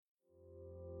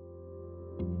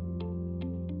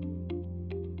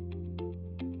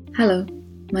Hello,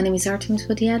 my name is Artemis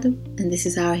Vodiadou, and this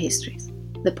is Our Histories,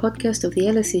 the podcast of the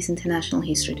LSE's International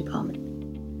History Department.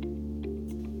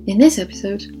 In this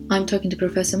episode, I'm talking to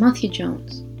Professor Matthew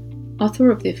Jones,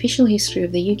 author of the official history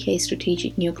of the UK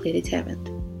strategic nuclear deterrent,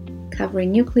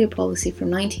 covering nuclear policy from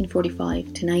 1945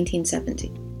 to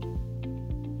 1970.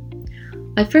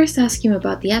 I first asked him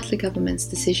about the Attlee government's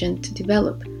decision to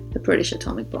develop the British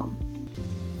atomic bomb.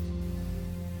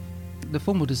 The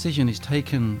formal decision is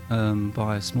taken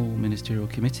by a small ministerial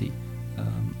committee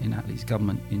in Attlee's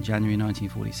government in January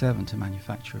 1947 to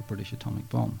manufacture a British atomic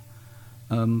bomb.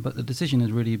 But the decision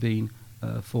has really been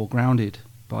foregrounded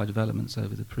by developments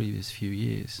over the previous few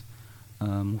years.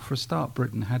 For a start,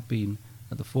 Britain had been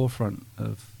at the forefront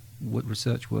of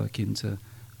research work into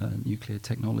nuclear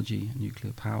technology and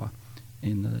nuclear power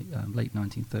in the late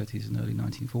 1930s and early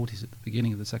 1940s. At the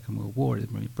beginning of the Second World War, it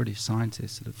had been British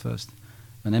scientists that had first,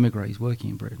 and emigres working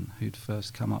in Britain, who'd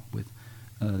first come up with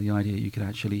the idea you could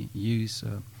actually use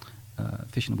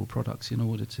fissionable products in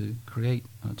order to create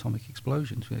an atomic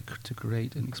explosion, to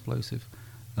create an explosive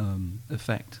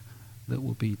effect that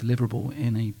would be deliverable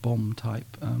in a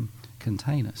bomb-type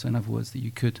container. So in other words, that you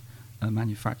could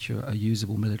manufacture a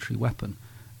usable military weapon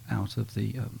out of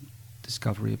the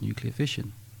discovery of nuclear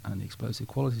fission and the explosive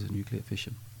qualities of nuclear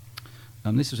fission.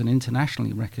 This was an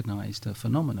internationally recognised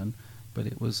phenomenon, but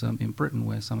it was in Britain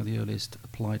where some of the earliest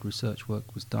applied research work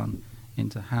was done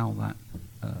into how that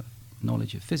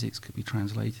knowledge of physics could be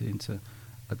translated into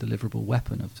a deliverable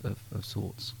weapon of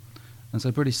sorts. And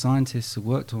so British scientists have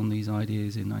worked on these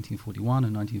ideas in 1941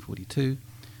 and 1942,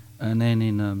 and then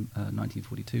in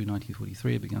 1942,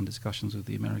 1943 began discussions with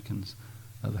the Americans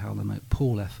over how they might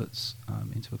pool efforts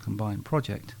into a combined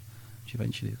project, which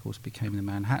eventually, of course, became the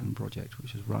Manhattan Project,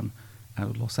 which was run out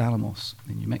of Los Alamos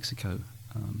in New Mexico,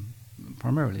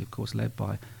 primarily, of course, led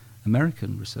by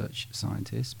American research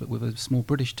scientists, but with a small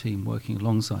British team working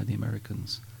alongside the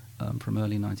Americans from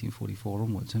early 1944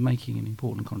 onwards, and making an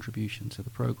important contribution to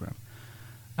the program.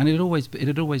 And it had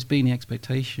always been the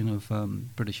expectation of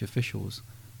British officials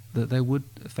that there would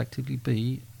effectively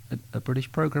be a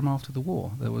British program after the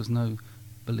war. There was no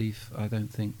belief, I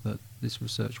don't think, that this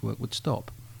research work would stop,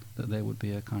 that there would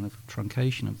be a kind of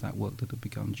truncation of that work that had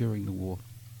begun during the war.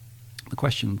 The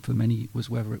question for many was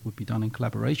whether it would be done in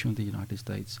collaboration with the United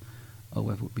States or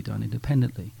whether it would be done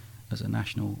independently as a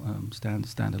national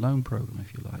standalone program,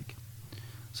 if you like.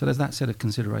 So there's that set of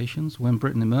considerations. When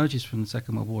Britain emerges from the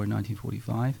Second World War in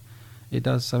 1945, it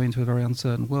does so into a very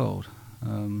uncertain world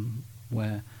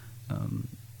where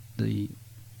the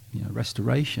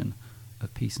restoration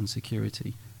of peace and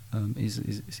security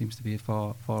seems to be a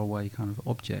far away kind of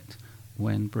object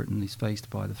when Britain is faced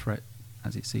by the threat,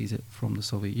 as it sees it, from the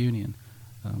Soviet Union,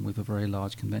 with a very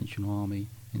large conventional army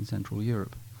in Central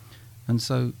Europe. And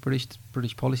so British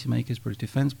policymakers, British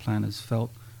defence planners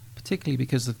felt, particularly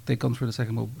because they'd gone through the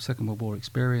Second World War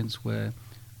experience where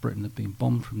Britain had been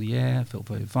bombed from the air, felt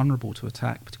very vulnerable to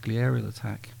attack, particularly aerial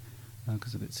attack,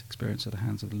 because of its experience at the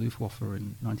hands of the Luftwaffe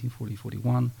in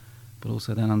 1940-41, but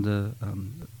also then under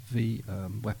V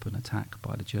weapon attack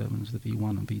by the Germans, the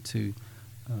V1 and V2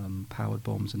 powered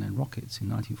bombs and then rockets in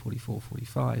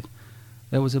 1944-45,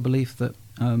 there was a belief that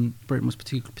Britain was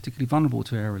particularly vulnerable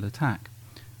to aerial attack,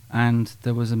 and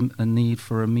there was a need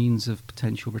for a means of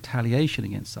potential retaliation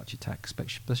against such attacks,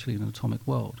 especially in an atomic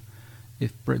world.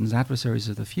 If Britain's adversaries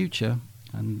of the future,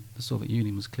 and the Soviet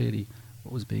Union was clearly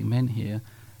what was being meant here,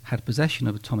 had possession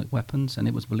of atomic weapons, and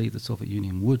it was believed the Soviet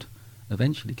Union would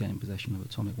eventually gain possession of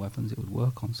atomic weapons, it would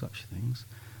work on such things,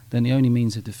 then the only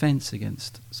means of defence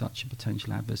against such a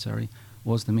potential adversary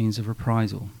was the means of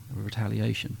reprisal, of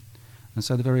retaliation. And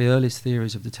so the very earliest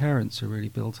theories of deterrence are really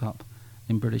built up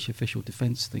in British official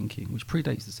defence thinking, which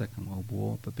predates the Second World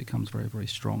War but becomes very, very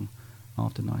strong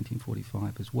after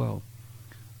 1945 as well.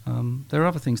 There are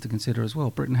other things to consider as well.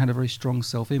 Britain had a very strong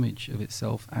self-image of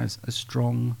itself as a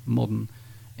strong, modern,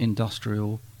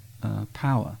 industrial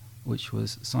power, which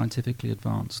was scientifically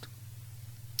advanced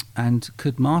and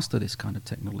could master this kind of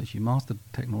technology, master the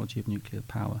technology of nuclear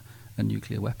power and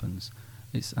nuclear weapons.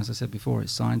 It's, as I said before,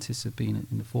 its scientists have been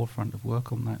in the forefront of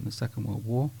work on that in the Second World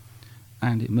War,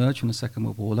 and it emerged from the Second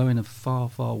World War, although in a far,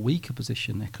 far weaker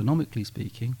position economically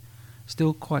speaking,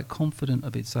 still quite confident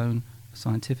of its own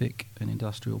scientific and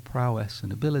industrial prowess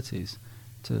and abilities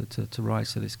to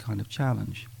rise to this kind of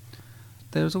challenge.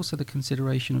 There is also the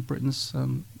consideration of Britain's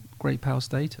great power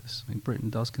status. I mean,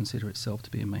 Britain does consider itself to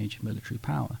be a major military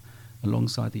power,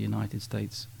 alongside the United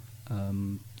States,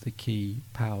 the key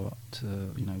power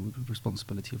with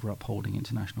responsibility for upholding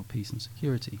international peace and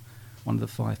security. One of the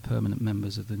 5 permanent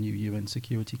members of the new UN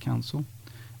Security Council,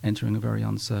 entering a very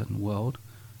uncertain world,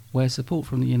 where support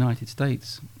from the United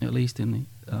States, at least in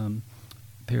the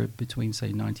period between, say,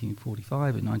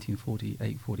 1945 and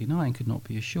 1948-49, could not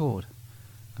be assured.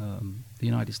 The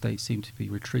United States seemed to be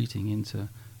retreating into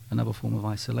another form of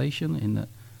isolation, in that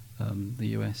the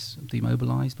US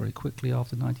demobilized very quickly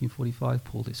after 1945,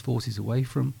 pulled its forces away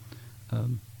from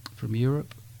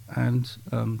Europe, and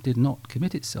did not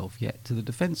commit itself yet to the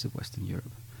defense of Western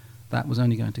Europe. That was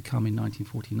only going to come in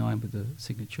 1949 with the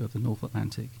signature of the North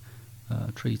Atlantic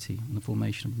Treaty and the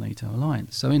formation of the NATO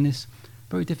alliance. So in this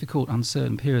very difficult,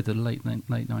 uncertain period of the late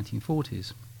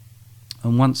 1940s,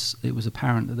 and once it was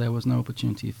apparent that there was no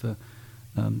opportunity for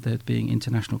there being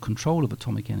international control of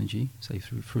atomic energy, say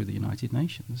through the United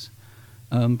Nations,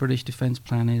 British defence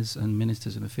planners and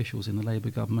ministers and officials in the Labour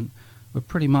government were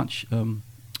pretty much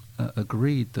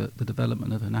agreed that the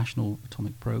development of a national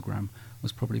atomic programme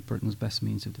was probably Britain's best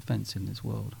means of defence in this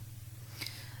world.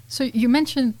 So you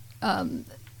mentioned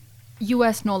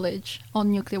US knowledge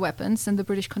on nuclear weapons and the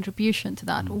British contribution to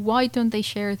that. Why don't they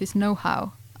share this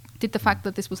know-how? Did the fact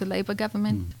that this was a Labour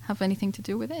government have anything to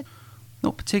do with it?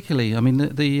 Not particularly. I mean,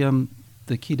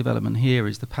 the key development here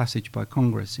is the passage by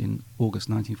Congress in August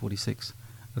 1946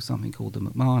 of something called the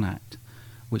McMahon Act,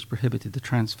 which prohibited the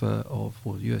transfer of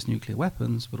US nuclear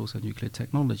weapons, but also nuclear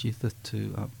technology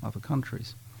to other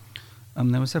countries.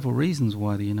 There were several reasons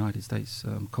why the United States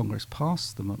Congress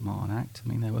passed the McMahon Act. I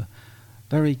mean, they were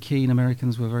very keen,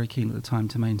 Americans were very keen at the time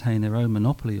to maintain their own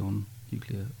monopoly on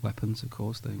nuclear weapons, of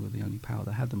course. They were the only power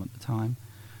that had them at the time.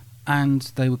 And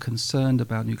they were concerned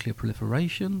about nuclear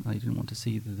proliferation. They didn't want to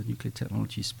see the nuclear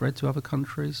technology spread to other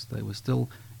countries. They were still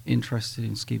interested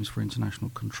in schemes for international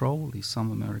control, at least some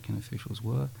American officials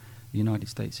were. The United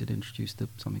States had introduced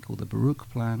something called the Baruch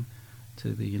Plan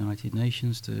to the United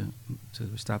Nations to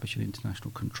establish an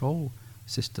international control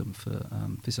system for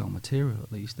fissile material,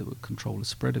 at least, that would control the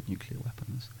spread of nuclear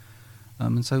weapons.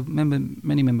 And so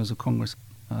many members of Congress,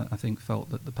 I think, felt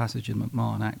that the passage in the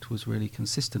McMahon Act was really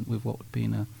consistent with what had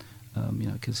been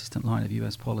a consistent line of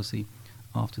US policy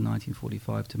after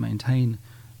 1945 to maintain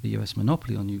the US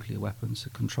monopoly on nuclear weapons, to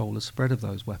control the spread of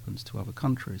those weapons to other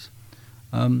countries.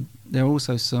 There are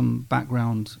also some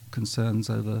background concerns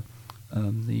over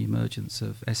the emergence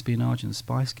of espionage and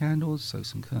spy scandals, so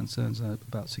some concerns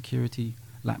about security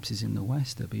lapses in the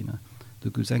West. There had been the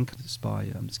Guzenka spy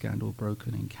scandal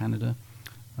broken in Canada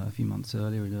a few months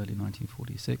earlier, in early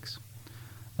 1946.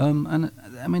 And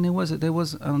I mean, there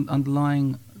was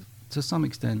underlying, to some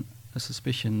extent, a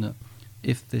suspicion that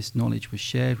if this knowledge was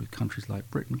shared with countries like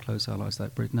Britain, close allies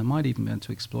like Britain, they might even be able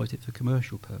to exploit it for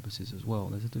commercial purposes as well.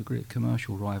 There's a degree of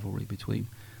commercial rivalry between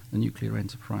the nuclear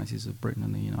enterprises of Britain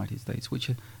and the United States, which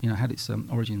had its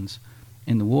origins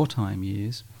in the wartime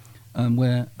years,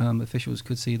 where officials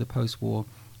could see the post-war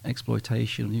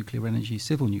exploitation of nuclear energy,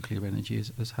 civil nuclear energy,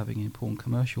 as having important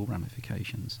commercial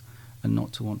ramifications, and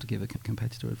not to want to give a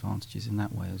competitor advantages in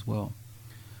that way as well.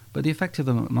 But the effect of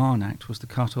the McMahon Act was to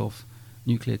cut off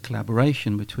nuclear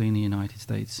collaboration between the United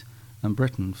States and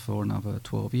Britain for another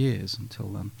 12 years, until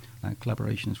that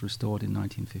collaboration is restored in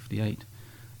 1958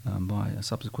 by a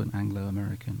subsequent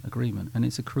Anglo-American agreement. And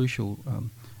it's a crucial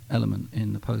element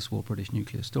in the post-war British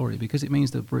nuclear story, because it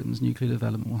means that Britain's nuclear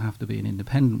development will have to be an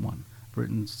independent one.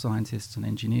 Britain's scientists and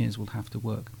engineers will have to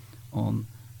work on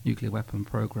nuclear weapon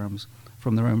programs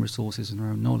from their own resources and their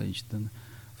own knowledge, than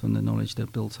from the knowledge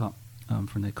they've built up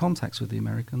from their contacts with the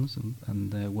Americans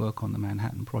and their work on the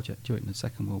Manhattan Project during the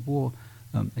Second World War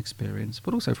experience,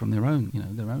 but also from their own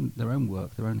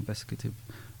work, their own investigative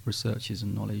researches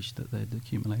and knowledge that they'd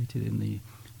accumulated in the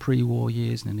pre-war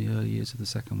years and in the early years of the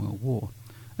Second World War.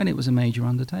 And it was a major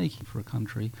undertaking for a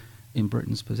country in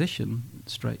Britain's position,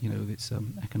 with its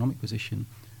economic position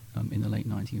in the late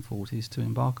 1940s, to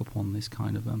embark upon this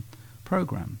kind of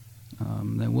program.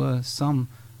 There were some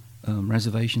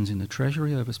reservations in the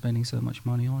Treasury over spending so much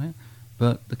money on it,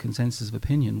 but the consensus of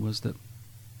opinion was that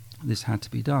this had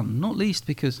to be done, not least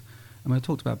because, I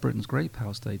talked about Britain's great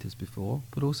power status before,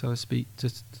 but also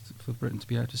for Britain to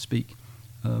be able to speak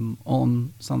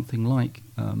on something like,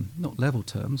 not level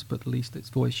terms, but at least its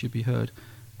voice should be heard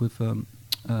with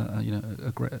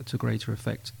to greater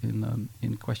effect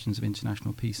in questions of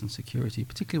international peace and security,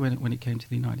 particularly when it came to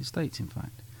the United States, in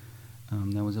fact.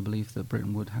 There was a belief that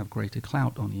Britain would have greater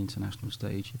clout on the international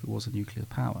stage if it was a nuclear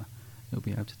power. It would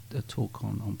be able to talk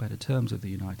on better terms of the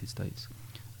United States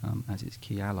as its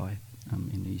key ally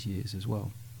in these years as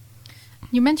well.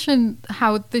 You mentioned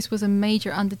how this was a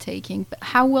major undertaking, but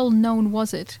how well known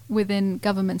was it within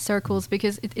government circles?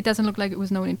 Because it doesn't look like it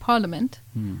was known in Parliament,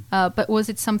 but was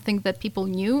it something that people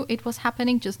knew it was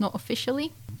happening, just not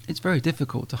officially? it's very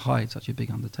difficult to hide such a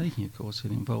big undertaking, of course.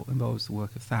 It involves the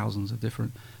work of thousands of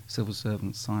different civil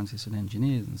servants, scientists and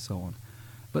engineers and so on.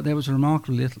 But there was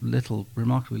remarkably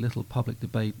little public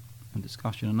debate and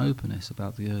discussion and openness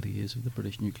about the early years of the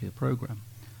British nuclear programme.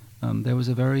 There was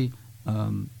a very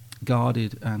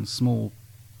guarded and small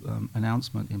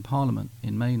announcement in Parliament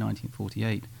in May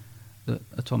 1948 that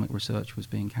atomic research was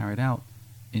being carried out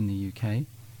in the UK.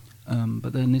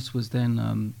 But then this was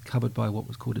then covered by what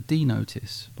was called a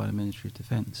D-notice by the Ministry of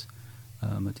Defence.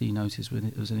 A D-notice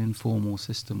was an informal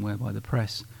system whereby the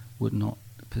press would not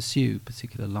pursue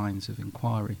particular lines of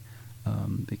inquiry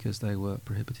because they were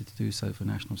prohibited to do so for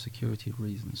national security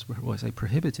reasons. Well, I say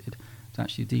prohibited, it's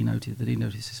actually the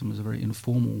D-notice system was a very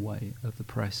informal way of the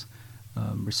press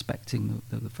respecting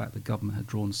the fact that government had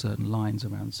drawn certain lines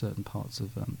around certain parts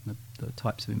of the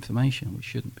types of information which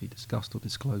shouldn't be discussed or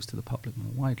disclosed to the public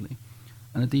more widely.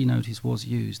 And a D-notice was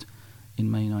used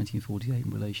in May 1948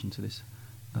 in relation to this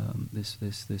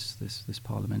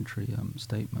parliamentary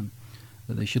statement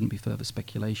that there shouldn't be further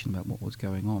speculation about what was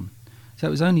going on. So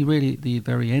it was only really at the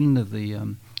very end of the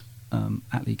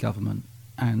Attlee government,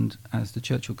 and as the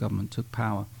Churchill government took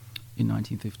power in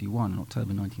 1951, in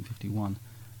October 1951,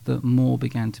 that more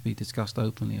began to be discussed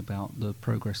openly about the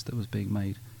progress that was being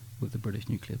made with the British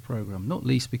nuclear programme, not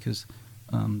least because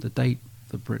the date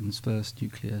for Britain's first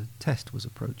nuclear test was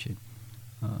approaching,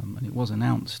 and it was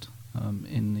announced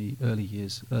in the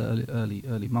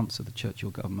early months of the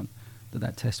Churchill government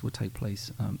that test would take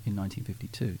place in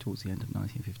 1952, towards the end of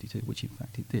 1952, which in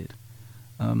fact it did.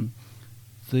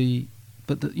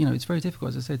 It's very difficult,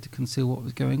 as I said, to conceal what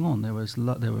was going on. There were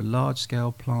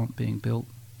large-scale plant being built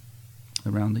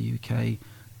around the UK.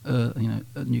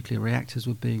 Nuclear reactors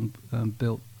were being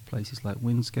built places like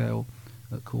Windscale,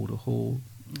 Calder Hall,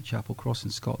 Chapel Cross in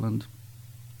Scotland.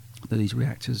 These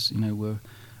reactors, were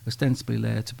ostensibly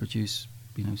there to produce,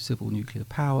 civil nuclear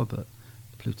power, but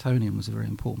plutonium was a very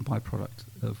important byproduct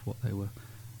of what they were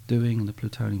doing, and the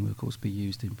plutonium would of course be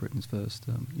used in Britain's first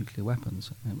nuclear weapons,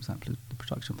 and it was the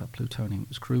production of that plutonium that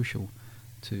was crucial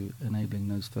to enabling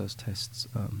those first tests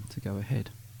to go ahead.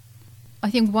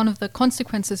 I think one of the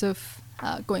consequences of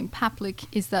going public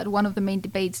is that one of the main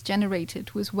debates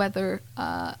generated was whether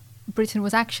Britain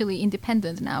was actually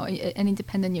independent now, an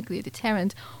independent nuclear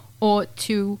deterrent, or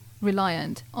too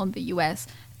reliant on the US.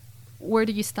 Where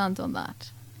do you stand on that?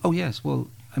 Oh yes, well,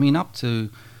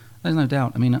 there's no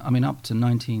doubt. Up to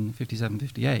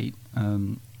 1957-58,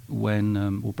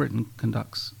 when Britain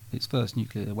conducts its first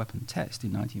nuclear weapon test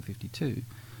in 1952,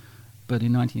 but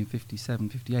in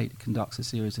 1957-58 it conducts a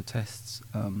series of tests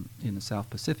in the South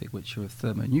Pacific, which are of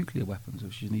thermonuclear weapons,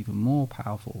 which is an even more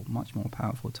powerful, much more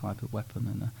powerful type of weapon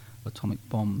than the atomic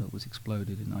bomb that was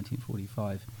exploded in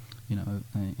 1945,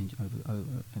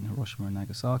 in Hiroshima and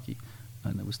Nagasaki,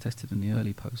 and that was tested in the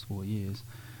early post-war years.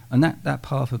 And that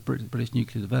path of British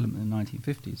nuclear development in the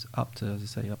 1950s, up to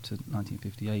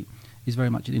 1958, is very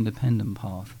much an independent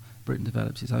path. Britain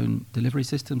develops its own delivery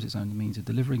systems, its own means of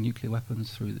delivering nuclear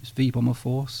weapons through its V-bomber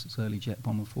force, its early jet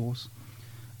bomber force.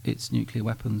 Its nuclear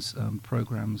weapons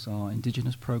programs are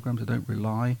indigenous programs that don't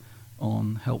rely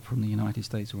on help from the United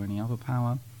States or any other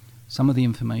power. Some of the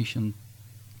information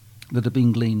that had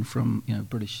been gleaned from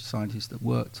British scientists that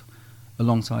worked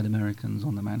alongside Americans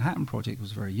on the Manhattan Project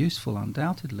was very useful,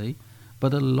 undoubtedly,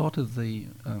 but a lot of the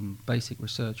basic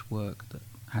research work that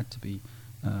had to be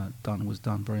done was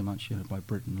done very much by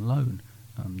Britain alone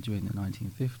during the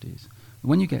 1950s.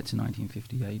 When you get to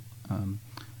 1958,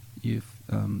 you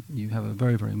have a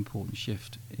very, very important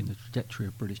shift in the trajectory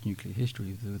of British nuclear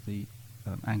history with the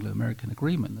Anglo-American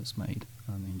agreement that's made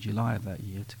in July of that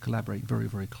year to collaborate very,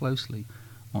 very closely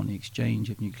on the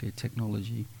exchange of nuclear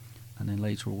technology, and then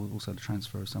later also the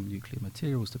transfer of some nuclear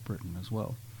materials to Britain as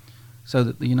well. So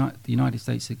that the United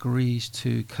States agrees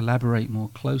to collaborate more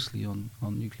closely on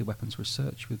nuclear weapons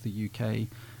research with the UK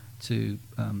to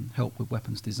help with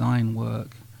weapons design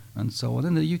work and so on.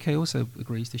 And the UK also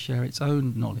agrees to share its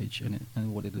own knowledge and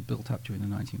what it had built up during the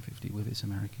 1950s with its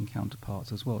American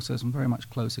counterparts as well. So some very much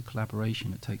closer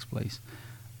collaboration that takes place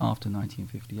after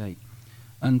 1958.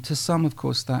 And to some, of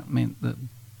course, that meant that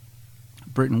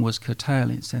Britain was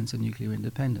curtailing its sense of nuclear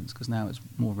independence, because now it's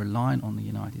more reliant on the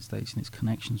United States and its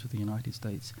connections with the United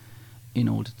States in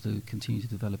order to continue to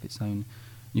develop its own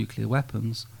nuclear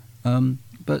weapons.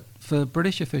 But for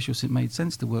British officials, it made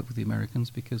sense to work with the Americans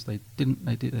because they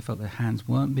felt their hands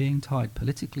weren't being tied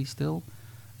politically still,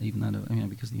 even though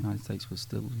because the United States was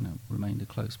still remained a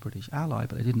close British ally,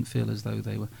 but they didn't feel as though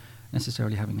they were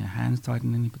necessarily having their hands tied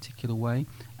in any particular way,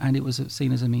 and it was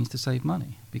seen as a means to save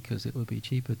money because it would be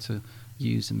cheaper to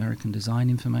use American design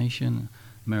information,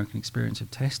 American experience of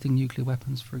testing nuclear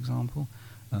weapons, for example,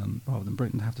 rather than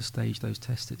Britain have to stage those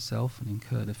tests itself and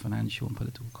incur the financial and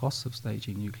political costs of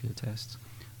staging nuclear tests.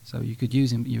 So you could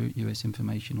use US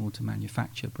information in order to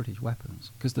manufacture British weapons.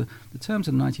 Because the terms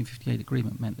of the 1958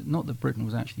 agreement meant that not that Britain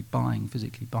was actually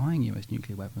physically buying US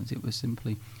nuclear weapons, it was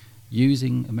simply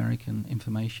using American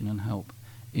information and help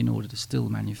in order to still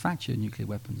manufacture nuclear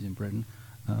weapons in Britain,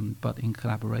 but in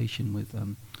collaboration with,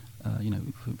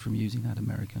 from using that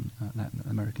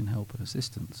American help and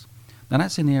assistance. Now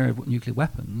that's in the area of nuclear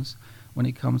weapons. When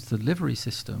it comes to delivery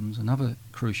systems, another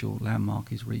crucial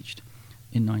landmark is reached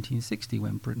in 1960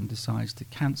 when Britain decides to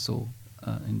cancel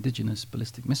indigenous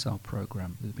ballistic missile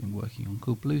program that had been working on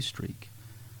called Blue Streak.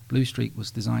 Blue Streak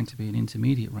was designed to be an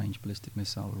intermediate range ballistic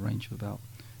missile, a range of about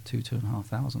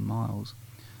 2,500 miles.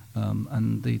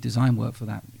 And the design work for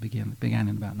that began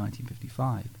in about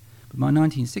 1955. But by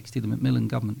 1960, the Macmillan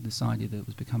government decided that it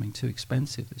was becoming too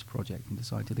expensive, this project, and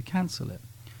decided to cancel it.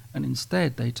 And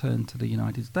instead, they turned to the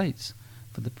United States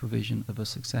for the provision of a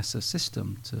successor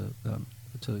system to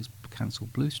its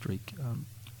cancelled Blue Streak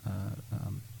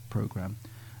program,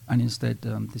 and instead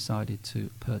decided to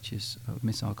purchase a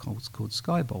missile called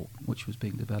Skybolt, which was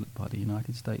being developed by the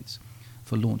United States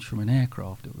for launch from an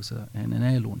aircraft. It was an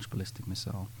air-launched ballistic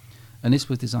missile. And this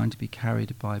was designed to be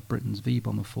carried by Britain's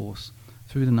V-bomber force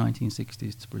through the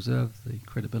 1960s to preserve the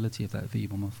credibility of that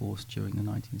V-bomber force during the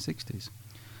 1960s.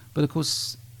 But of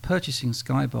course, purchasing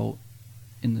Skybolt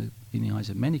in the eyes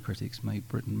of many critics made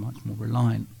Britain much more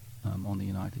reliant on the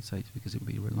United States, because it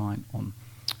would be reliant on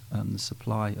the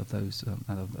supply of those,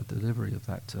 the delivery of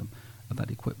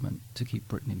that equipment to keep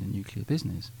Britain in the nuclear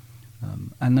business.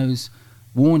 And those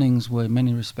warnings were in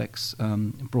many respects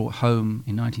brought home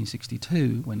in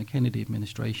 1962 when the Kennedy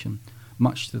administration,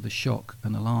 much to the shock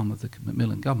and alarm of the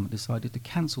Macmillan government, decided to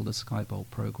cancel the Skybolt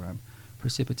program,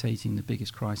 precipitating the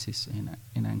biggest crisis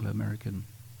in Anglo-American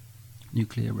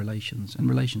nuclear relations, and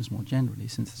relations more generally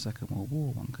since the Second World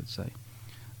War, one could say.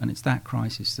 And it's that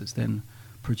crisis that's then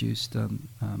produced the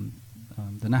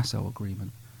Nassau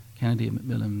Agreement. Kennedy and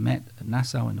Macmillan met at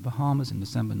Nassau in the Bahamas in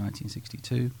December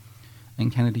 1962,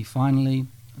 and Kennedy finally,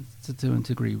 to a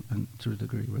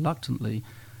degree reluctantly,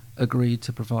 agreed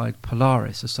to provide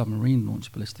Polaris, a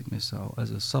submarine-launched ballistic missile, as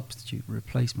a substitute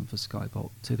replacement for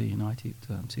Skybolt to the United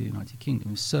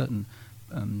Kingdom, with certain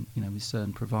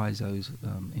provisos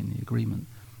in the agreement.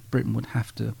 Britain would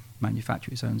have to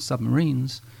manufacture its own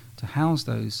submarines to house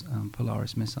those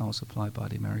Polaris missiles supplied by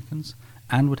the Americans,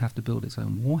 and would have to build its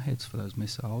own warheads for those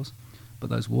missiles, but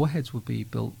those warheads would be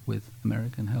built with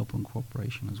American help and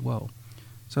cooperation as well.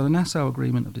 So the Nassau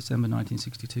Agreement of December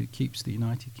 1962 keeps the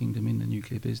United Kingdom in the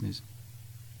nuclear business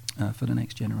for the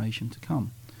next generation to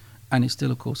come. And it's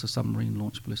still, of course, a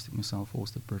submarine-launched ballistic missile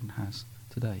force that Britain has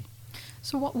today.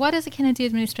 So why does the Kennedy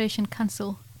administration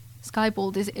cancel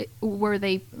Skybolt?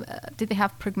 Did they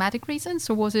have pragmatic reasons,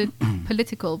 or was it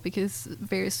political, because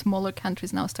various smaller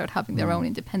countries now start having their own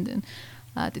independent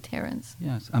deterrents?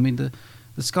 Yes, I mean, the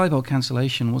Skybolt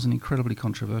cancellation was an incredibly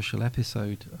controversial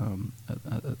episode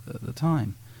at the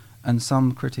time, and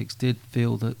some critics did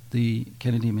feel that the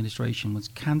Kennedy administration was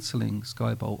cancelling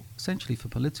Skybolt essentially for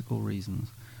political reasons,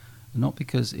 not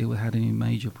because it had any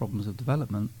major problems of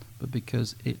development, but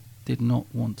because it did not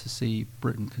want to see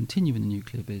Britain continue in the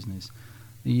nuclear business.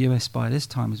 The US by this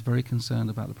time was very concerned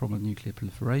about the problem of nuclear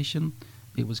proliferation.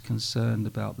 It was concerned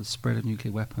about the spread of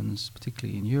nuclear weapons,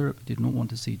 particularly in Europe. It did not want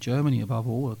to see Germany, above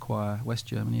all, West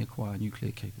Germany acquire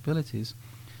nuclear capabilities.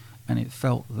 And it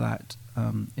felt that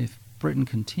if Britain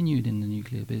continued in the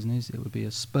nuclear business, it would be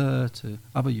a spur to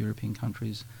other European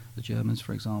countries, the Germans,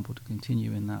 for example, to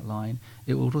continue in that line.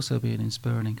 It would also be an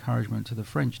spur and encouragement to the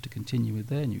French to continue with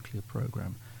their nuclear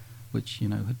program, which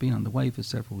had been underway for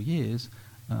several years,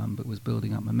 but was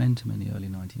building up momentum in the early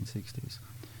 1960s.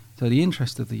 So the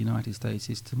interest of the United States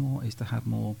is to have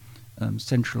more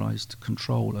centralized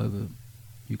control over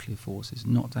nuclear forces,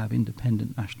 not to have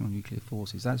independent national nuclear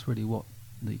forces. That's really what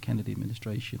the Kennedy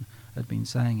administration had been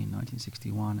saying in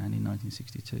 1961 and in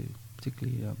 1962.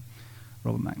 Particularly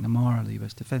Robert McNamara, the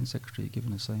US Defense Secretary, had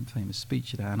given the same famous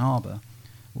speech at Ann Arbor,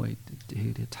 where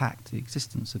he'd attacked the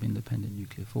existence of independent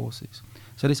nuclear forces.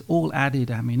 So this all added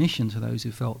ammunition to those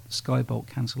who felt Skybolt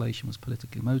cancellation was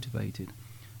politically motivated.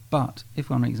 But if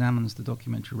one examines the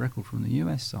documentary record from the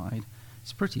US side,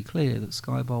 it's pretty clear that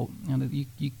Skybolt,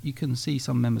 you can see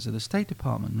some members of the State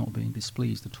Department not being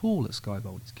displeased at all that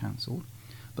Skybolt is cancelled,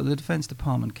 but the Defense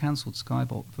Department cancelled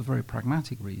Skybolt for very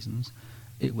pragmatic reasons.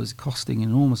 It was costing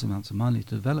enormous amounts of money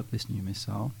to develop this new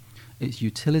missile. Its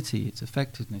utility, its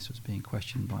effectiveness was being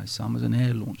questioned by some as an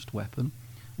air-launched weapon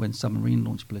when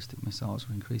submarine-launched ballistic missiles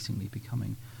were increasingly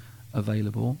becoming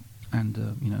available. and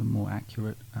more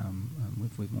accurate,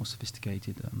 with more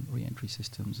sophisticated re-entry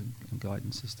systems and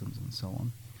guidance systems and so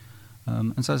on.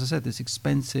 And so, as I said, this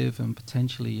expensive and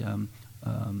potentially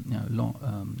long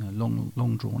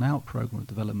drawn out program of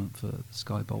development for the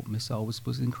Skybolt missile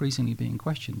was increasingly being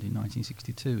questioned in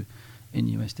 1962 in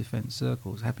US defence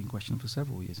circles. Had been questioned for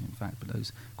several years, in fact, but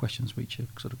those questions reach a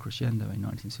sort of crescendo in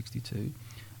 1962.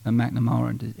 And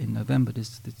McNamara in November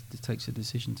takes a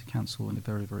decision to cancel a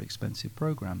very, very expensive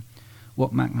program.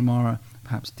 What McNamara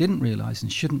perhaps didn't realise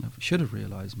and should have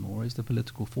realised more is the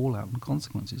political fallout and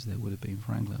consequences there would have been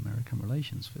for Anglo-American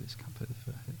relations for his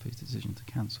decision to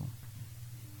cancel.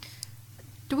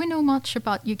 Do we know much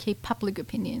about UK public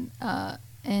opinion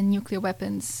and nuclear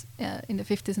weapons in the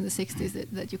 50s and the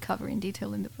 60s that you cover in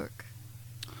detail in the book?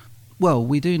 Well,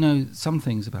 we do know some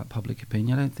things about public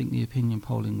opinion. I don't think the opinion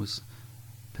polling was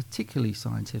particularly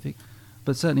scientific,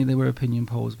 but certainly there were opinion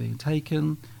polls being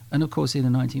taken. And of course, in the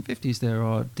 1950s, there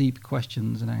are deep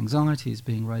questions and anxieties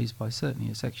being raised by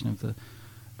certainly a section of the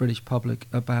British public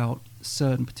about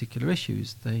certain particular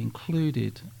issues. They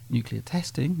included nuclear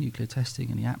testing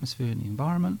in the atmosphere and the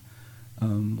environment,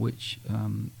 which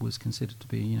was considered to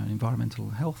be an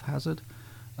environmental health hazard.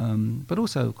 But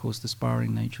also, of course, the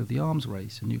spiraling nature of the arms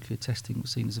race, and nuclear testing was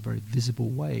seen as a very visible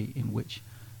way in which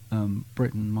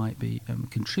Britain might be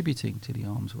contributing to the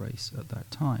arms race at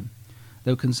that time.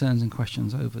 There were concerns and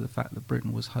questions over the fact that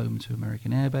Britain was home to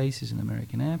American air bases and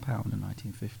American air power in the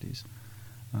 1950s.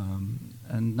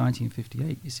 And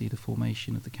 1958, you see the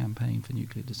formation of the campaign for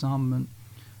nuclear disarmament,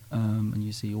 and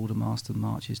you see Aldermaston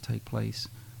marches take place,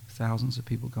 thousands of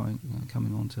people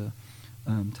coming on to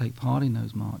take part in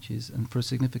those marches, and for a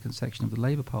significant section of the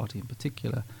Labour Party in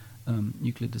particular,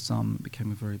 nuclear disarmament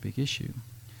became a very big issue.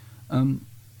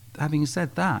 Having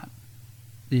said that,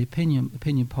 the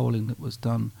opinion polling that was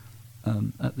done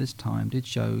at this time did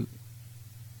show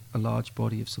a large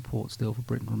body of support still for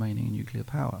Britain remaining in nuclear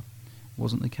power. It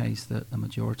wasn't the case that a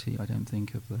majority, I don't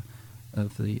think,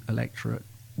 of the electorate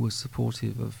was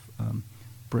supportive of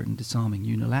Britain disarming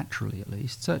unilaterally, at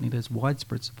least. Certainly there's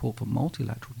widespread support for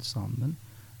multilateral disarmament,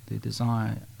 the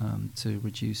desire to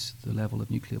reduce the level of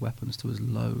nuclear weapons to as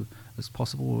low as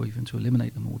possible, or even to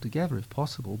eliminate them altogether if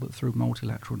possible, but through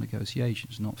multilateral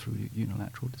negotiations, not through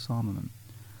unilateral disarmament.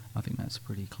 I think that's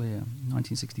pretty clear.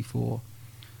 1964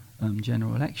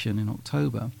 general election in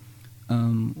October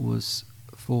was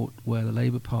fought where the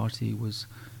Labour Party was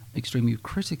extremely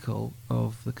critical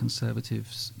of the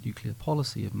Conservatives' nuclear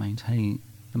policy of maintaining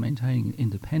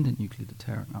independent nuclear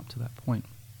deterrent up to that point.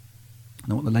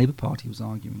 Now, what the Labour Party was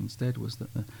arguing instead was that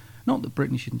not that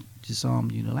Britain should disarm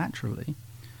unilaterally,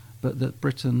 but that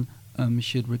Britain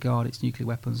should regard its nuclear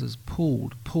weapons as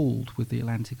pooled with the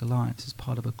Atlantic Alliance as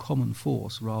part of a common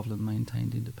force rather than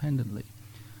maintained independently.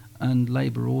 And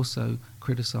Labour also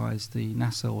criticised the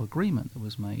Nassau Agreement that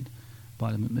was made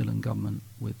by the Macmillan government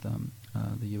with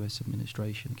the US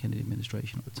administration, Kennedy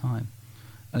administration at the time,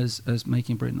 as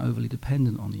making Britain overly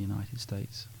dependent on the United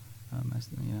States.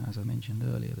 As I mentioned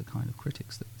earlier, the kind of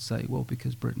critics that say, well,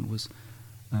 because Britain was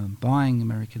buying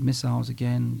American missiles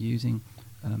again, using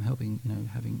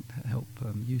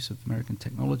use of American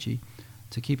technology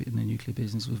to keep it in the nuclear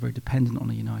business, was very dependent on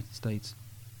the United States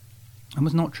and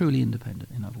was not truly independent.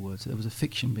 In other words, there was a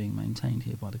fiction being maintained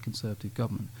here by the Conservative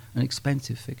government, an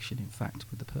expensive fiction, in fact,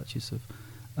 with the purchase of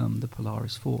the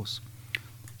Polaris Force.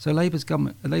 So Labour's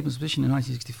position in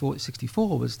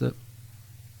 1964 was that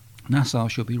Nassau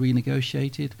should be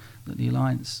renegotiated, that the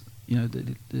alliance,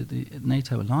 the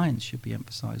NATO alliance should be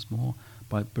emphasised more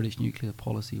by British nuclear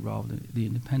policy rather than the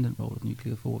independent role of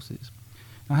nuclear forces.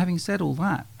 Now, having said all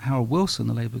that, Harold Wilson,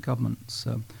 the Labour government's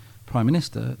Prime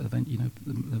Minister,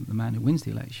 the man who wins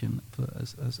the election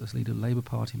as leader of the Labour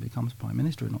Party and becomes Prime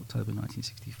Minister in October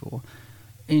 1964,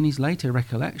 in his later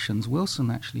recollections, Wilson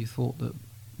actually thought that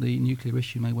the nuclear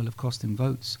issue may well have cost him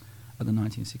votes at the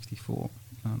 1964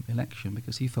 election,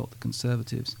 because he felt the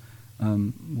Conservatives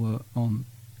were on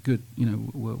good,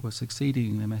 were succeeding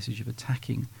in their message of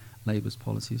attacking Labour's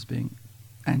policies being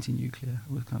anti-nuclear,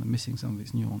 were kind of missing some of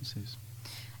its nuances.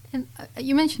 And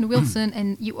you mentioned Wilson,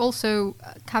 and you also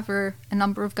cover a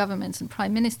number of governments and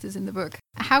prime ministers in the book.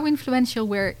 How influential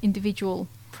were individual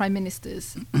prime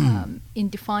ministers in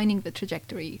defining the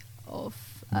trajectory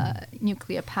of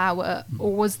nuclear power,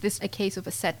 or was this a case of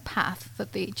a set path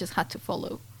that they just had to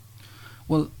follow?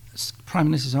 Well, prime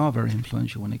ministers are very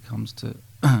influential when it comes to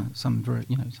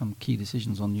some key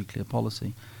decisions on nuclear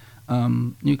policy.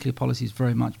 Nuclear policy is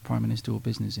very much prime ministerial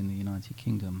business in the United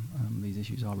Kingdom. These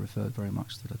issues are referred very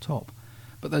much to the top.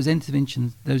 But those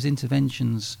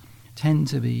interventions tend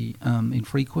to be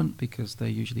infrequent because they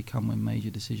usually come when major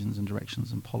decisions and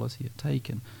directions and policy are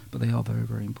taken, but they are very,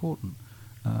 very important.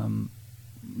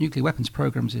 Nuclear weapons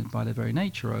programs, by their very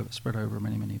nature, spread over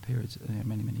many, many periods,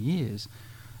 many, many years.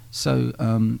 So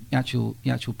the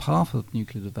actual path of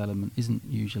nuclear development isn't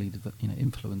usually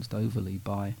influenced overly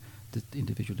by the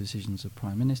individual decisions of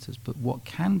prime ministers. But what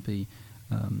can be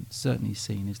certainly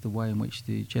seen is the way in which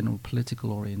the general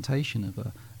political orientation of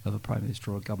a prime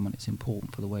minister or a government is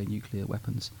important for the way nuclear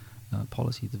weapons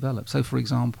policy develops. So, for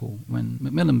example, when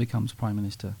Macmillan becomes prime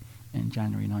minister in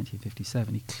January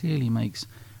 1957, he clearly makes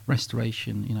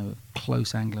restoration, of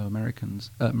close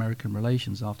Anglo-American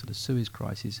relations after the Suez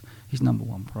Crisis his number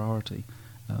one priority,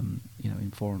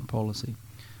 in foreign policy,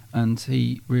 and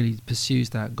he really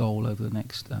pursues that goal over the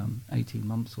next 18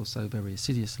 months or so very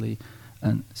assiduously,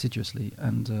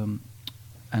 and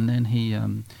then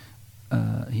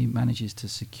he manages to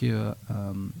secure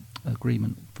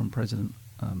agreement from President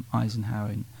Eisenhower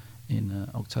in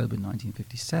October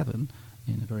 1957.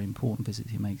 In a very important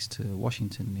visit he makes to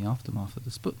Washington in the aftermath of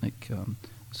the Sputnik,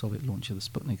 Soviet launch of the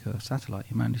Sputnik satellite,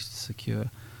 he managed to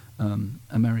secure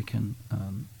American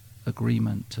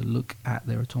agreement to look at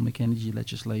their atomic energy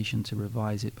legislation, to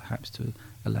revise it perhaps to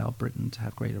allow Britain to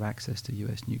have greater access to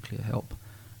US nuclear help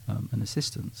and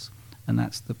assistance. And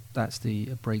that's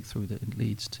the breakthrough that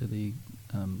leads to the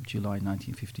July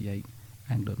 1958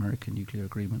 Anglo-American nuclear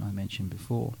agreement I mentioned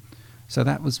before. So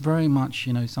that was very much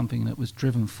something that was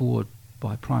driven forward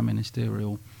by prime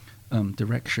ministerial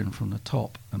direction from the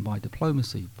top and by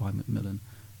diplomacy by Macmillan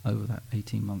over that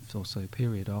 18 months or so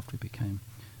period after he became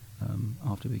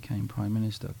prime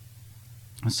minister.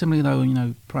 And similarly,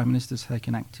 though, prime ministers take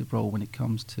an active role when it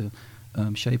comes to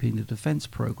shaping the defence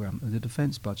programme, the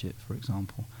defence budget, for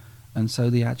example. And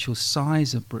so the actual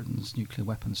size of Britain's nuclear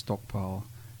weapons stockpile,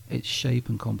 its shape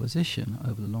and composition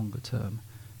over the longer term,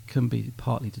 can be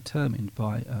partly determined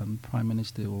by prime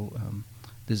ministerial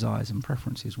desires and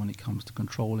preferences when it comes to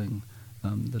controlling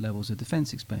the levels of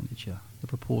defence expenditure, the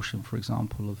proportion, for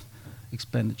example, of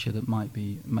expenditure that might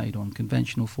be made on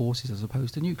conventional forces as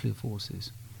opposed to nuclear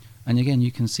forces. And again,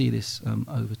 you can see this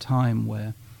over time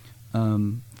where,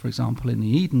 for example, in the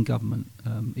Eden government,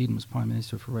 Eden was prime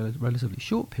minister for a relatively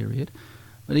short period,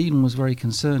 but Eden was very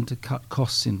concerned to cut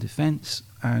costs in defence,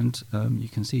 and you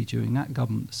can see during that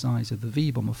government the size of the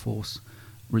V-bomber force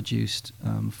reduced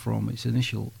from its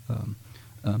initial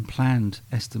planned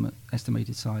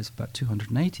estimated size of about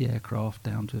 280 aircraft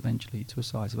down to eventually to a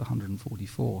size of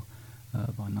 144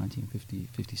 by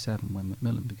 1957 when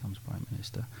Macmillan becomes prime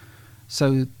minister.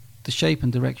 So the shape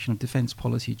and direction of defence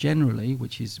policy generally,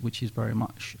 which is very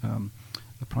much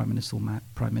a prime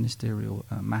ministerial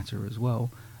matter as well,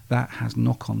 that has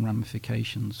knock-on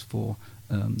ramifications for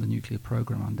the nuclear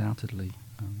programme undoubtedly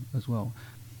as well.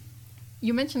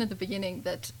 You mentioned at the beginning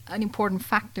that an important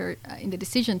factor in the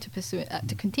decision to pursue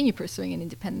to continue pursuing an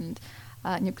independent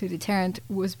nuclear deterrent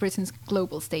was Britain's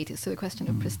global status, so the question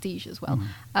of prestige as well.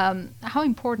 How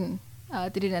important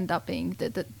did it end up being,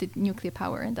 did nuclear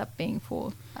power end up being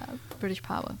for British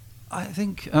power? I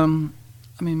think,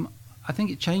 I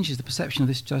think it changes, the perception of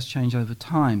this does change over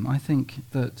time. I think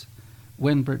that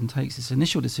when Britain takes its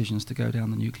initial decisions to go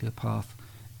down the nuclear path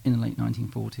in the late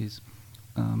 1940s,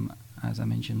 as I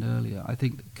mentioned earlier, I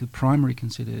think the primary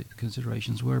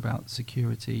considerations were about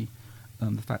security,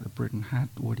 the fact that Britain had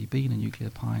already been a nuclear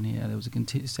pioneer. There was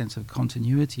a sense of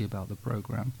continuity about the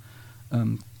programme,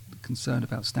 concern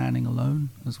about standing alone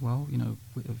as well,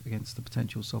 against the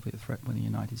potential Soviet threat when the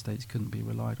United States couldn't be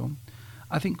relied on.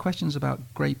 I think questions about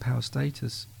great power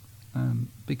status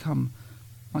become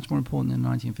much more important in the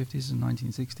 1950s and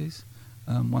 1960s,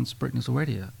 once Britain is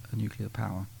already a nuclear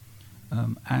power.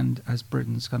 And as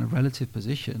Britain's kind of relative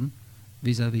position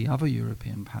vis-à-vis other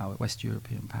European West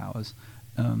European powers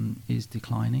is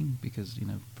declining because,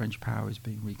 French power is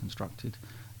being reconstructed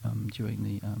during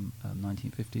the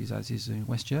 1950s, as is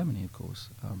West Germany, of course.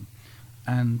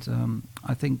 And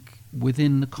I think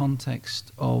within the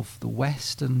context of the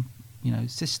Western,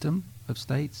 system of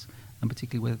states, and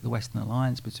particularly with the Western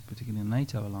alliance, but particularly the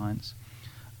NATO alliance,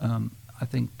 I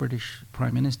think British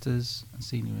prime ministers and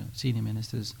senior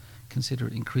ministers consider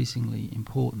it increasingly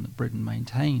important that Britain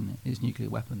maintain its nuclear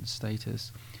weapons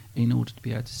status in order to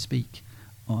be able to speak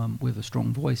with a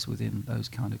strong voice within those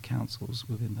kind of councils,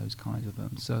 within those kind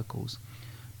of circles.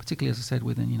 Particularly, as I said,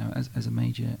 within as a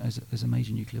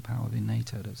major nuclear power within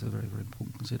NATO, that's a very, very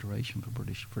important consideration for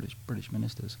British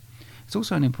ministers. It's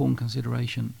also an important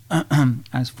consideration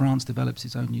as France develops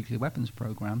its own nuclear weapons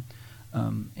program.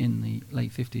 In the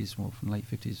late 50s, well, from late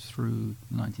 50s through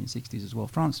the 1960s as well.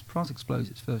 France explodes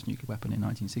its first nuclear weapon in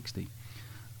 1960.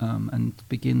 and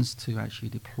begins to actually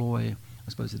deploy, I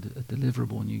suppose, a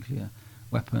deliverable nuclear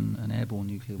weapon, an airborne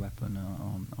nuclear weapon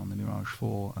on the Mirage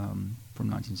 4 from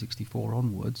 1964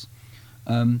 onwards.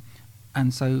 And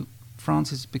so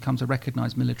France becomes a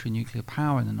recognised military nuclear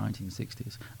power in the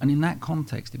 1960s. And in that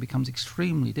context, it becomes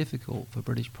extremely difficult for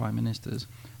British prime ministers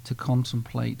to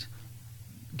contemplate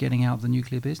getting out of the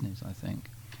nuclear business, I think,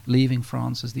 leaving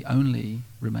France as the only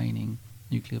remaining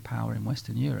nuclear power in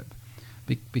Western Europe,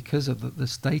 because of the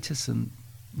status and,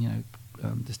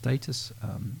 the status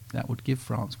that would give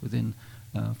France within,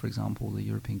 for example, the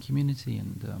European community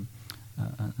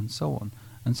and so on.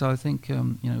 And so I think,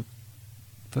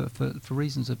 for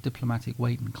reasons of diplomatic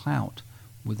weight and clout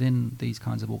within these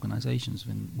kinds of organisations,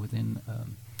 within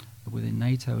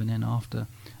NATO, and then after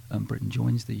Britain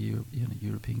joins the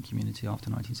European community after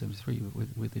 1973,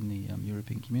 within the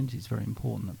European community, it's very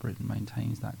important that Britain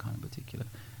maintains that kind of particular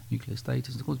nuclear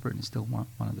status. And of course, Britain is still one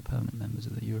of the permanent members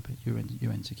of the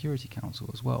UN Security Council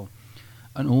as well.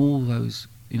 And all those,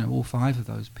 all five of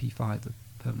those P5, the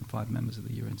permanent 5 members of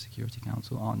the UN Security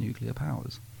Council, are nuclear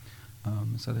powers.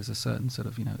 So there's a certain sort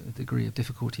of, a degree of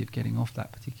difficulty of getting off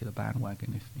that particular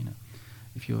bandwagon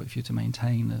if you're to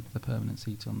maintain the permanent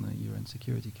seat on the UN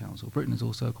Security Council. Britain is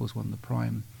also, of course, one of the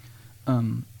prime,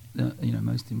 one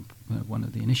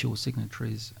of the initial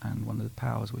signatories and one of the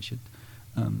powers which had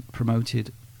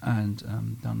promoted and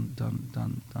done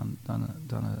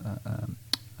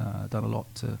a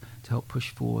lot to help push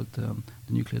forward the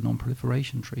Nuclear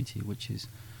Non-Proliferation Treaty, which is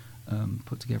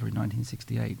put together in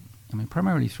 1968. I mean,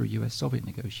 primarily through US-Soviet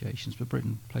negotiations, but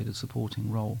Britain played a supporting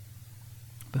role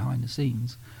behind the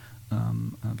scenes,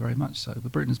 very much so.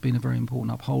 But Britain has been a very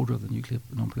important upholder of the Nuclear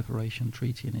Non-Proliferation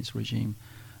Treaty and its regime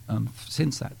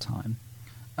since that time.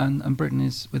 And Britain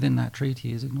is, within that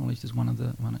treaty, is acknowledged as one of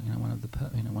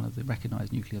the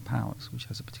recognised nuclear powers, which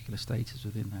has a particular status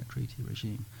within that treaty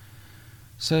regime.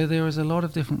 So there is a lot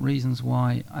of different reasons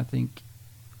why I think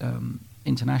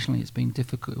internationally it's been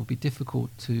difficult.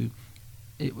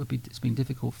 It's been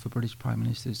difficult for British prime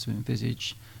ministers to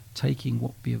envisage taking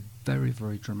what would be a very,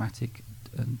 very dramatic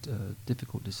and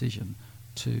difficult decision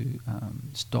to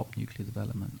stop nuclear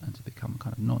development and to become a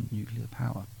kind of non-nuclear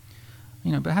power.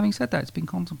 But having said that, it's been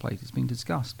contemplated, it's been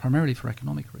discussed, primarily for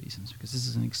economic reasons, because this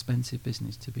is an expensive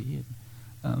business to be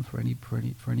in for any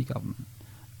government.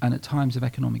 And at times of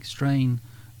economic strain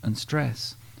and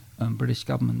stress, British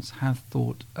governments have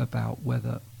thought about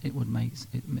whether it would make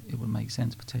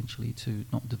sense potentially to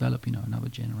not develop, another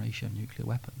generation nuclear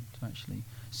weapon, to actually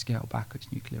scale back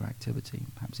its nuclear activity,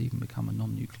 perhaps even become a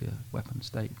non-nuclear weapon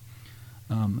state.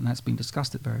 And that's been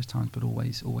discussed at various times, but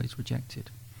always rejected.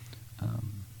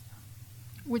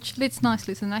 Which leads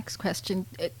nicely to the next question.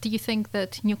 Do you think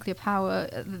that nuclear power,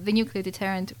 the nuclear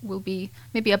deterrent, will be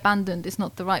maybe abandoned is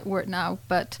not the right word now,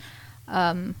 but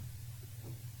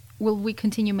will we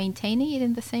continue maintaining it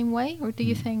in the same way, or do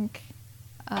you think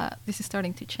this is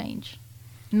starting to change?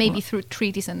 Maybe through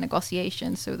treaties and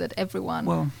negotiations, so that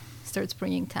everyone starts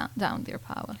bringing down their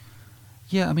power.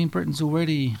 Yeah, I mean, Britain's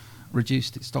already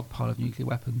reduced its stockpile of nuclear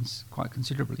weapons quite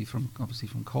considerably from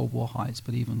Cold War heights,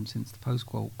 but even since the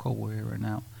post-Cold War era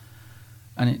now.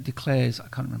 And it declares, I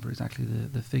can't remember exactly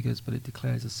the figures, but it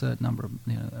declares a certain number of,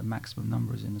 a maximum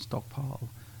number is in the stockpile,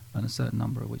 and a certain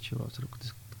number of which are sort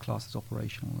of classed as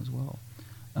operational as well.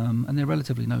 And they're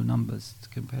relatively low numbers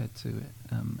compared to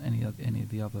any of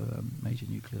the other major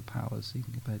nuclear powers,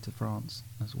 even compared to France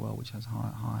as well, which has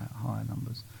higher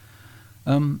numbers.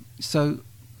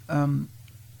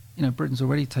 Britain's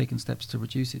already taken steps to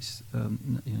reduce its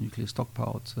nuclear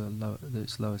stockpile to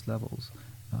its lowest levels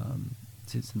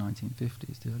since the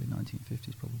 1950s, the early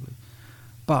 1950s probably.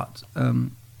 But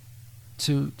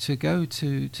to go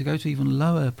to even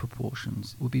lower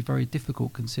proportions would be very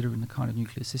difficult, considering the kind of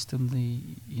nuclear system the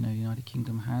United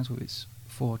Kingdom has, with its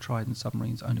 4 Trident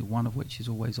submarines, only one of which is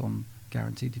always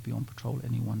guaranteed to be on patrol at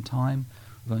any one time,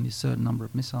 with only a certain number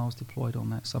of missiles deployed on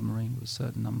that submarine, with a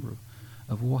certain number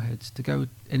of warheads. To go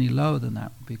any lower than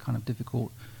that would be a kind of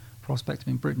difficult prospect. I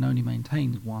mean, Britain only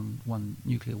maintains one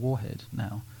nuclear warhead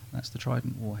now. That's the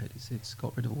Trident warhead. It's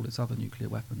got rid of all its other nuclear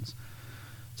weapons.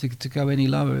 To go any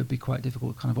lower would be quite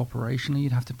difficult, kind of operationally.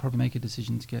 You'd have to probably make a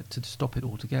decision to stop it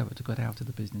altogether, to get out of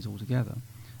the business altogether.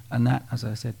 And that, as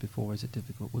I said before,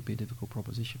 would be a difficult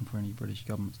proposition for any British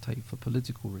government to take for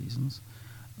political reasons.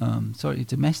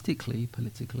 Domestically,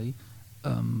 politically,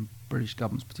 British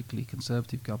governments, particularly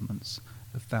conservative governments,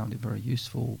 have found it very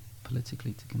useful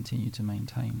politically to continue to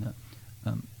maintain that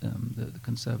the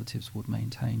Conservatives would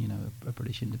maintain, a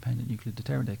British independent nuclear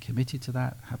deterrent. They're committed to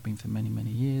that, have been for many,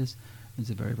 many years. It's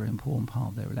a very, very important part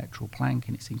of their electoral plank,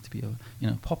 and it seems to be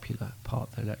a popular part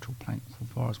of their electoral plank, so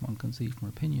far as one can see from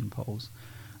opinion polls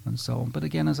and so on. But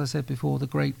again, as I said before, the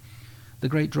great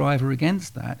driver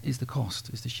against that is the cost,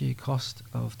 is the sheer cost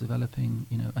of developing,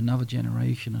 another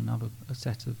generation, a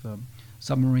set of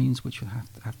submarines which would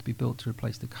have to be built to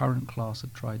replace the current class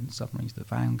of Trident submarines, the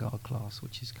Vanguard class,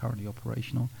 which is currently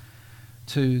operational,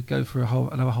 to go through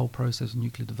another whole process of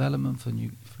nuclear development for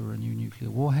a new nuclear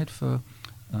warhead for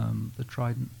the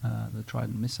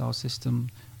Trident missile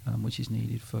system, which is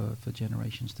needed for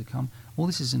generations to come. All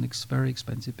this is very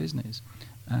expensive business,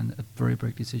 and very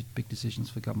big decisions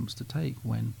for governments to take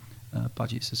when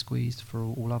budgets are squeezed for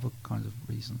all other kinds of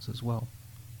reasons as well.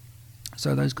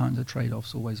 So those kinds of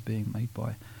trade-offs always being made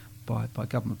by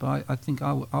government. But I think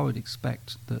I would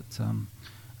expect that,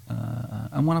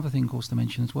 and one other thing, of course, to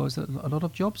mention as well is that a lot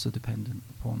of jobs are dependent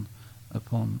upon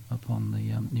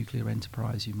the nuclear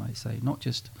enterprise, you might say, not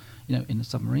just in the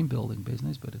submarine building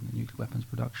business, but in the nuclear weapons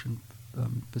production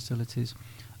facilities,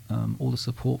 all the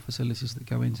support facilities that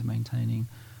go into maintaining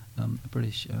a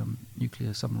British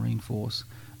nuclear submarine force.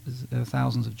 There are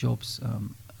thousands of jobs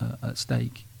at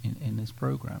stake in this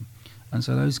program, and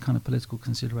so those kind of political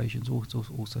considerations also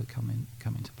come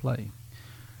into play.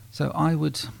 So I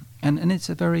would, and it's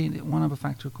one other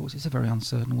factor, of course, it's a very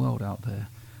uncertain world out there.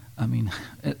 I mean,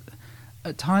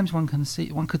 at times one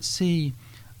could see,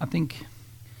 I think,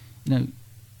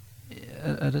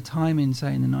 at a time in,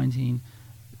 say, in the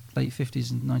late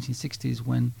 50s and 1960s,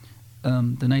 when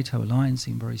the NATO alliance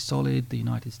seemed very solid, the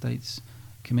United States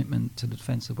commitment to the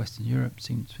defence of Western Europe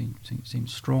seemed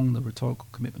strong, the rhetorical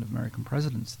commitment of American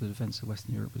presidents to the defence of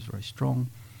Western Europe was very strong,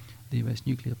 the US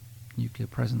nuclear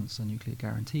presence and nuclear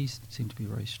guarantees seemed to be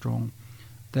very strong,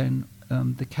 then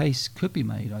the case could be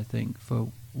made, I think,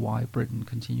 for why Britain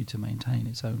continued to maintain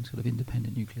its own sort of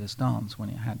independent nuclear stance when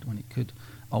it could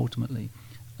ultimately,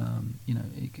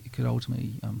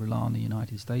 rely on the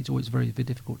United States. Or it's very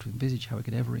difficult to envisage how it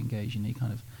could ever engage in any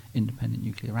kind of independent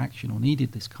nuclear action, or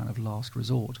needed this kind of last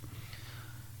resort.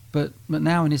 But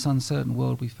now, in this uncertain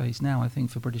world we face now, I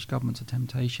think for British governments a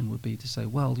temptation would be to say,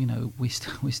 well,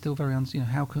 we're still very uncertain.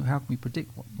 How can we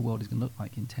predict what the world is going to look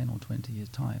like in 10 or 20 years'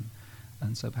 time?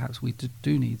 And so perhaps we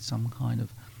do need some kind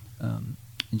of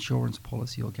insurance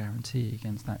policy or guarantee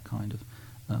against that kind of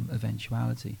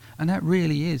eventuality. And that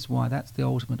really is why that's the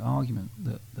ultimate argument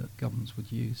that governments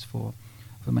would use for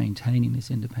maintaining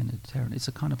this independent deterrent. It's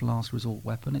a kind of last resort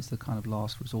weapon. It's the kind of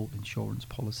last resort insurance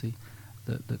policy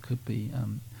that could be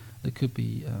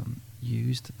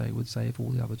used, they would say, if all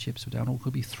the other chips were down, or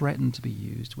could be threatened to be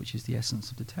used, which is the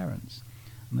essence of deterrence.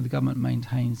 I mean, the government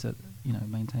maintains a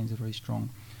very strong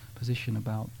position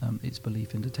about its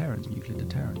belief in deterrence, nuclear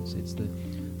deterrence. It's the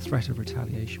threat of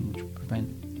retaliation which would prevent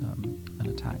an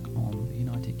attack on the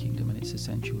United Kingdom and its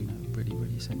essential, really,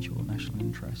 really essential national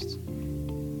interests.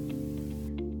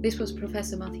 This was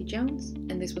Professor Matthew Jones,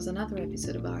 and this was another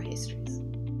episode of Our Histories.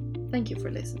 Thank you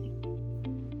for listening.